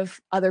front of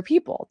other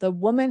people. The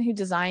woman who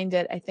designed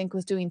it, I think,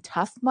 was doing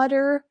Tough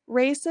Mudder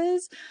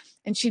races,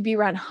 and she'd be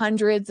around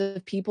hundreds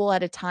of people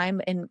at a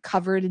time and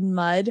covered in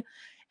mud.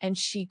 And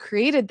she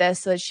created this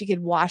so that she could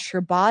wash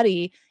her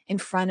body in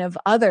front of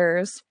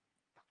others.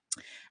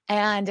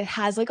 And it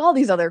has like all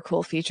these other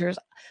cool features.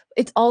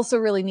 It's also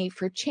really neat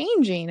for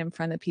changing in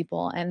front of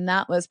people. And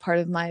that was part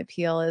of my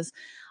appeal is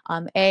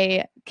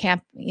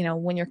camp,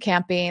 when you're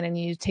camping and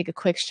you take a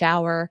quick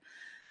shower,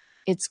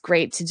 it's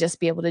great to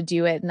just be able to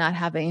do it, not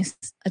having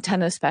a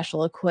ton of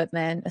special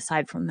equipment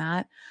aside from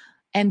that.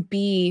 And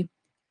B,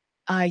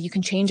 you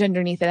can change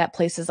underneath it at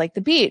places like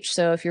the beach.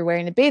 So if you're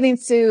wearing a bathing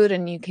suit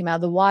and you came out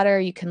of the water,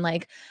 you can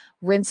like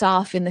rinse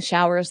off in the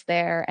showers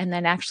there and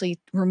then actually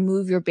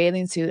remove your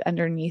bathing suit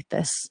underneath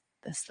this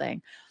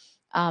thing.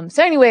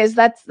 So anyways,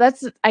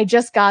 that's I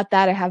just got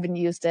that. I haven't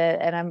used it,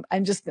 and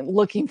I'm just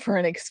looking for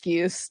an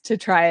excuse to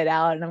try it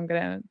out, and I'm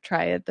gonna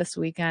try it this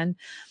weekend.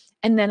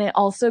 And then it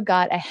also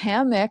got a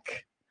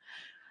hammock.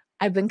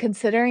 I've been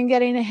considering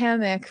getting a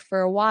hammock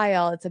for a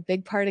while. It's a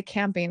big part of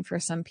camping for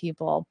some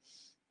people.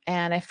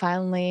 And I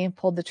finally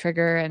pulled the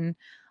trigger and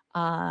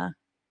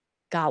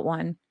got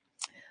one.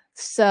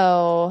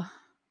 So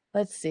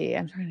let's see.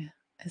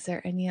 Is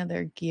there any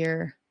other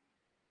gear?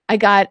 I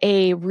got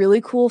a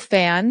really cool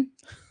fan,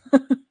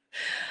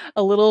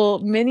 a little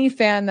mini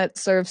fan that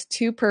serves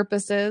two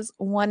purposes.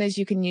 One is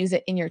you can use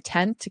it in your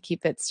tent to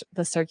keep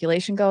the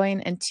circulation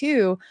going. And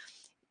two,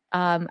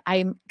 I'm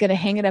going to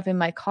hang it up in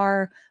my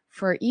car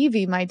for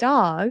Evie, my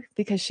dog,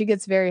 because she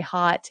gets very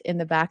hot in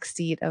the back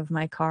seat of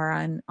my car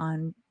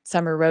on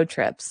summer road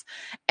trips.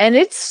 And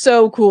it's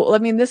so cool. I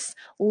mean, this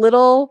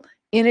little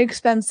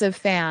inexpensive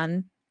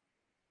fan,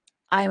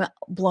 I'm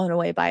blown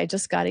away by. I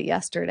just got it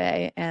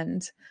yesterday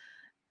and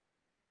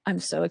I'm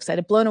so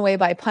excited. Blown away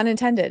by, pun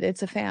intended.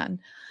 It's a fan.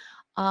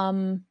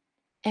 And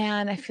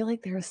I feel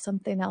like there was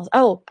something else.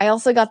 Oh, I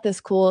also got this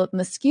cool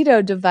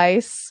mosquito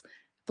device. I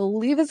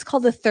believe it's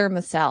called a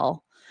Thermacell.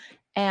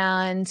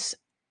 And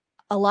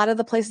a lot of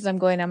the places I'm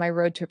going on my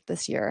road trip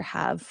this year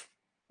have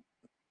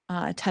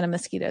a ton of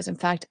mosquitoes. In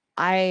fact,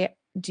 I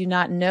do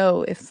not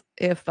know if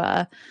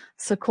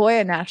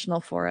Sequoia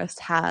National Forest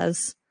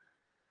has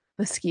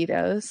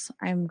mosquitoes.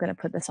 I'm going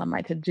to put this on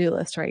my to-do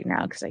list right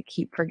now because I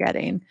keep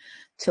forgetting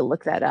to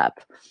look that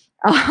up.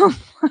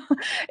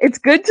 It's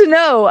good to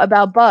know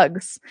about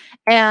bugs.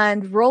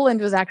 And Roland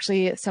was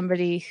actually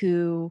somebody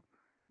who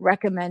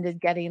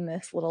recommended getting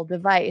this little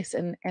device.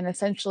 And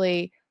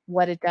essentially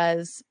what it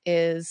does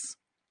is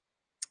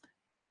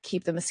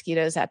keep the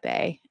mosquitoes at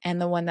bay. And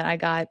the one that I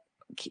got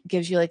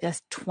gives you like a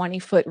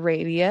 20-foot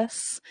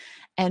radius.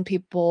 And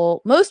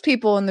most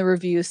people in the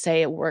reviews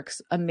say it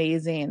works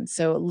amazing.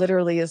 So it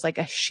literally is like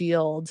a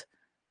shield.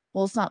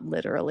 Well, it's not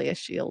literally a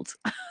shield.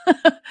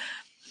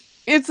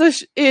 It's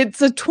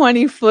a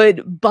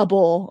 20-foot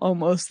bubble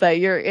almost that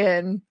you're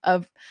in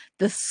of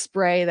the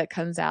spray that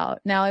comes out.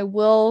 Now I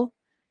will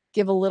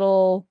give a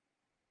little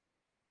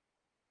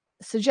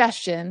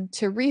suggestion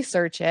to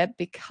research it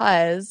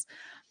because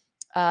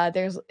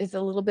it's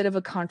a little bit of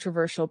a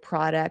controversial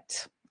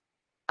product.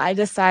 I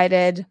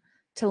decided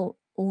to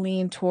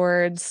lean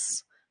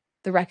towards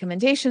the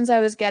recommendations I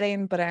was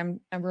getting, but I'm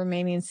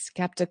remaining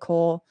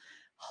skeptical.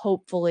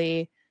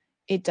 Hopefully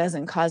it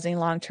doesn't cause any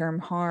long-term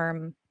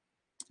harm.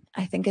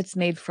 I think it's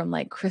made from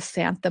like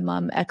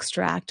chrysanthemum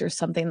extract or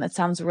something that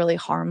sounds really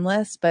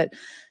harmless, but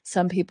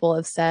some people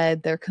have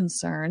said they're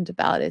concerned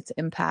about its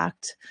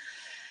impact.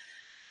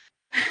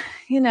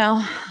 You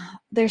know,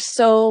 there's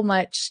so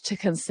much to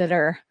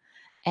consider,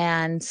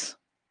 and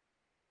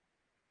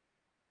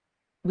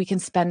we can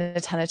spend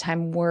a ton of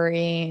time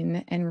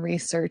worrying and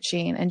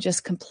researching and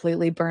just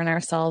completely burn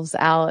ourselves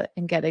out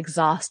and get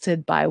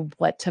exhausted by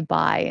what to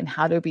buy and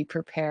how to be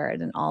prepared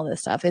and all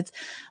this stuff. It's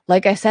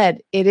like I said,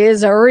 it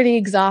is already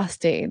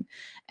exhausting.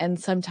 And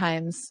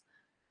sometimes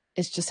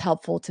it's just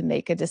helpful to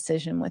make a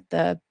decision with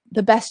the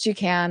best you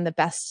can, the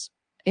best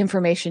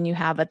information you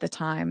have at the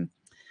time.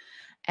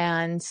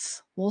 And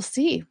we'll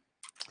see.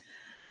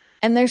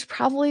 And there's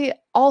probably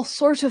all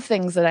sorts of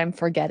things that I'm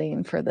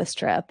forgetting for this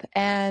trip.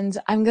 And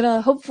I'm going to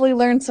hopefully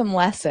learn some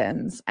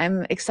lessons.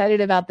 I'm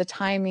excited about the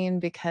timing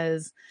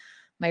because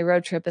my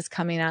road trip is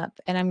coming up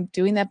and I'm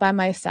doing that by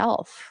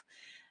myself.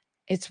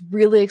 It's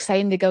really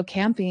exciting to go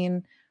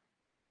camping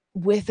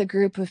with a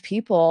group of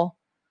people.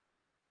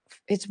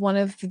 It's one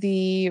of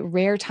the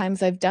rare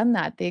times I've done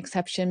that, the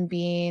exception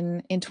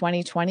being in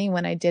 2020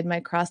 when I did my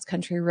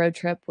cross-country road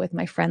trip with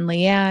my friend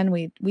Leanne.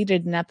 We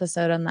did an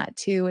episode on that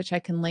too, which I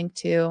can link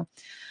to.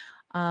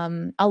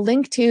 I'll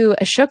link to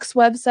Ashok's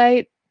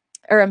website,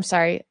 or I'm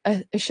sorry,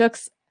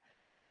 Ashok's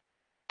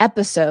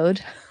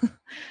episode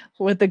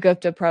with the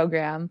Gupta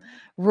program,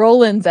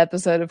 Roland's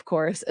episode, of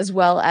course, as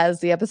well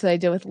as the episode I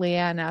did with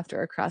Leanne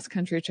after a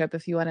cross-country trip,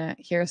 if you want to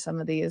hear some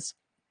of these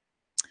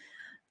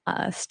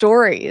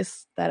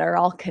stories that are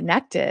all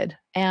connected.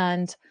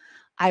 And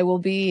I will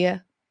be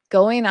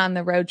going on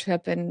the road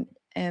trip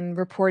and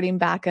reporting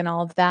back and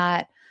all of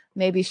that,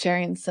 maybe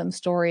sharing some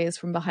stories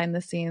from behind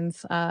the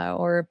scenes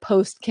or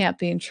post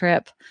camping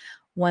trip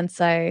once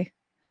I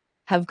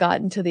have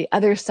gotten to the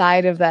other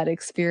side of that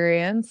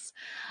experience.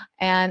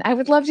 And I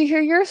would love to hear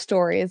your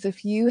stories.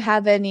 If you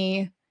have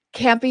any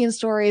camping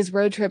stories,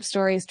 road trip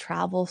stories,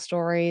 travel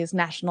stories,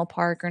 national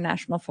park or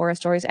national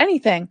forest stories,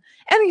 anything,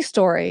 any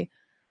story,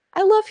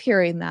 I love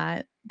hearing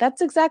that.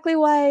 That's exactly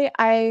why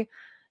I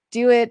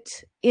do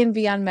it in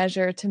Beyond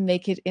Measure, to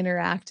make it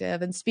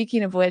interactive. And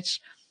speaking of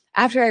which,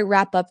 after I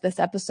wrap up this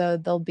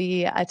episode, there'll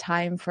be a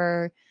time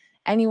for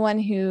anyone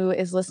who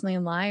is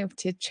listening live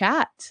to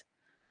chat.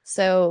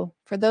 So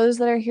for those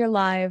that are here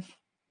live,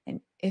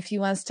 and if you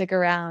want to stick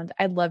around,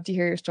 I'd love to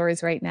hear your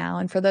stories right now.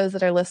 And for those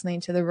that are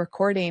listening to the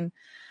recording,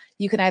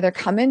 you can either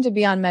come into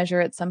Beyond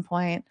Measure at some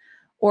point,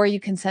 or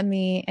you can send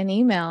me an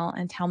email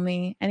and tell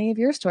me any of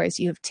your stories.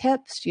 Do you have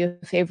tips? Do you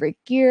have favorite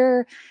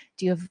gear?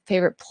 Do you have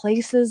favorite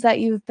places that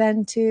you've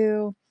been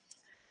to?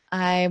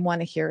 I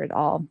want to hear it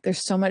all.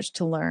 There's so much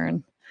to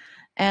learn.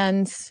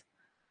 And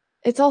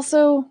it's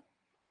also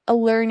a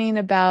learning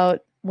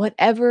about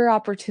whatever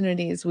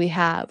opportunities we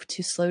have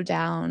to slow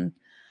down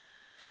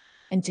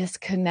and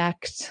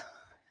disconnect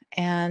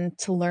and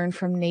to learn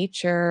from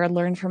nature,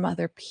 learn from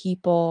other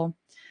people,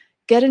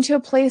 get into a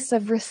place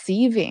of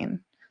receiving.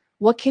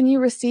 What can you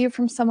receive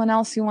from someone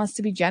else who wants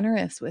to be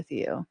generous with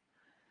you?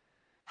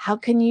 How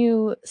can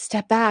you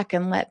step back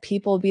and let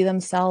people be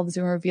themselves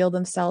and reveal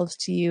themselves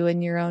to you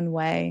in your own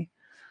way?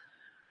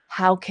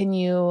 How can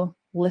you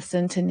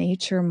listen to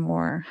nature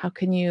more? How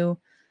can you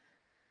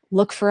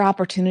look for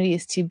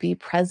opportunities to be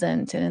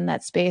present and in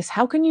that space?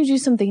 How can you do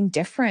something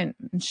different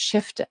and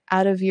shift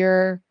out of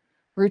your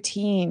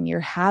routine,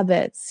 your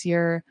habits,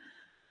 your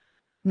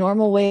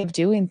normal way of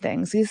doing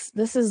things?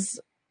 This is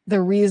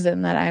the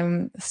reason that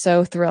I'm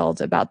so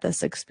thrilled about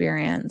this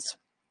experience.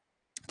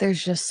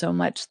 There's just so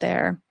much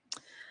there.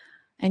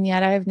 And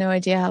yet I have no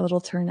idea how it'll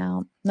turn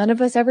out. None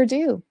of us ever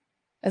do.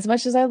 As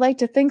much as I'd like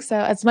to think so,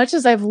 as much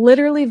as I've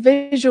literally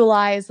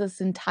visualized this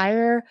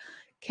entire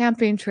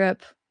camping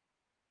trip,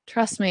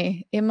 trust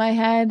me, in my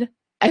head,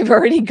 I've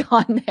already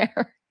gone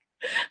there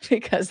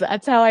because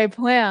that's how I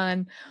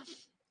plan.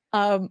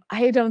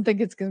 I don't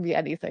think it's going to be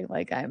anything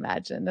like I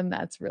imagined, and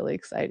that's really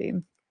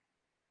exciting.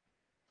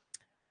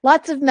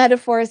 Lots of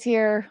metaphors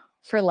here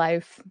for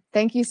life.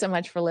 Thank you so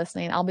much for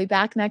listening. I'll be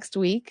back next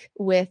week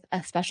with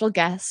a special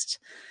guest.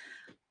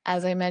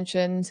 As I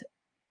mentioned,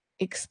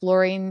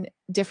 exploring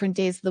different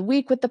days of the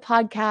week with the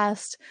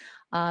podcast.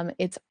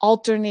 It's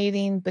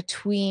alternating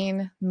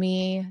between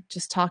me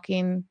just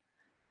talking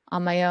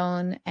on my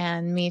own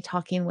and me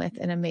talking with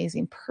an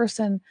amazing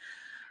person.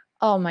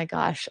 Oh my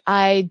gosh.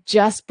 I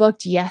just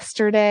booked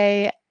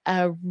yesterday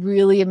a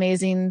really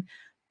amazing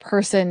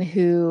person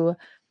who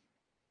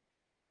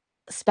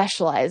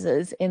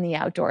specializes in the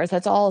outdoors.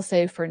 That's all I'll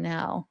say for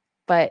now,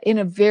 but in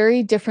a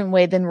very different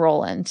way than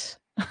Roland.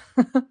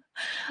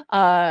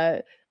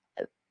 I'll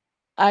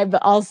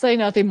say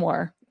nothing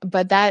more,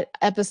 but that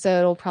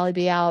episode will probably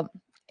be out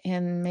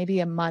in maybe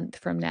a month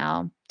from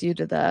now due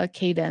to the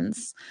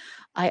cadence.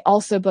 I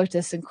also booked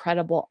this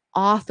incredible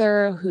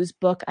author whose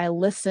book I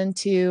listened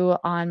to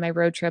on my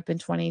road trip in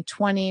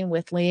 2020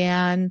 with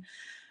Leanne.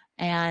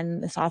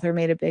 And this author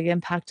made a big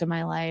impact on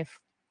my life.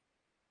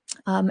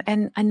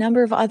 And a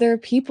number of other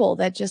people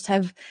that just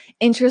have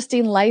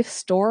interesting life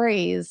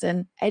stories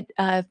and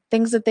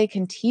things that they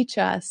can teach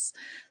us.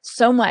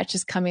 So much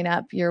is coming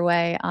up your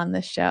way on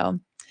this show.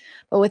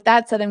 But with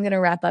that said, I'm going to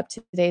wrap up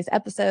today's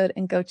episode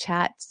and go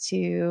chat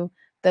to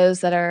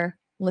those that are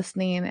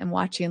listening and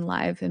watching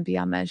live in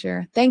Beyond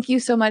Measure. Thank you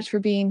so much for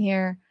being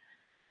here.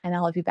 And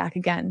I'll be back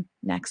again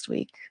next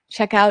week.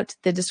 Check out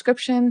the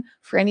description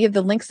for any of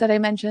the links that I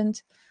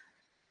mentioned.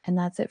 And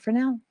that's it for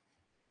now.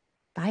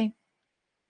 Bye.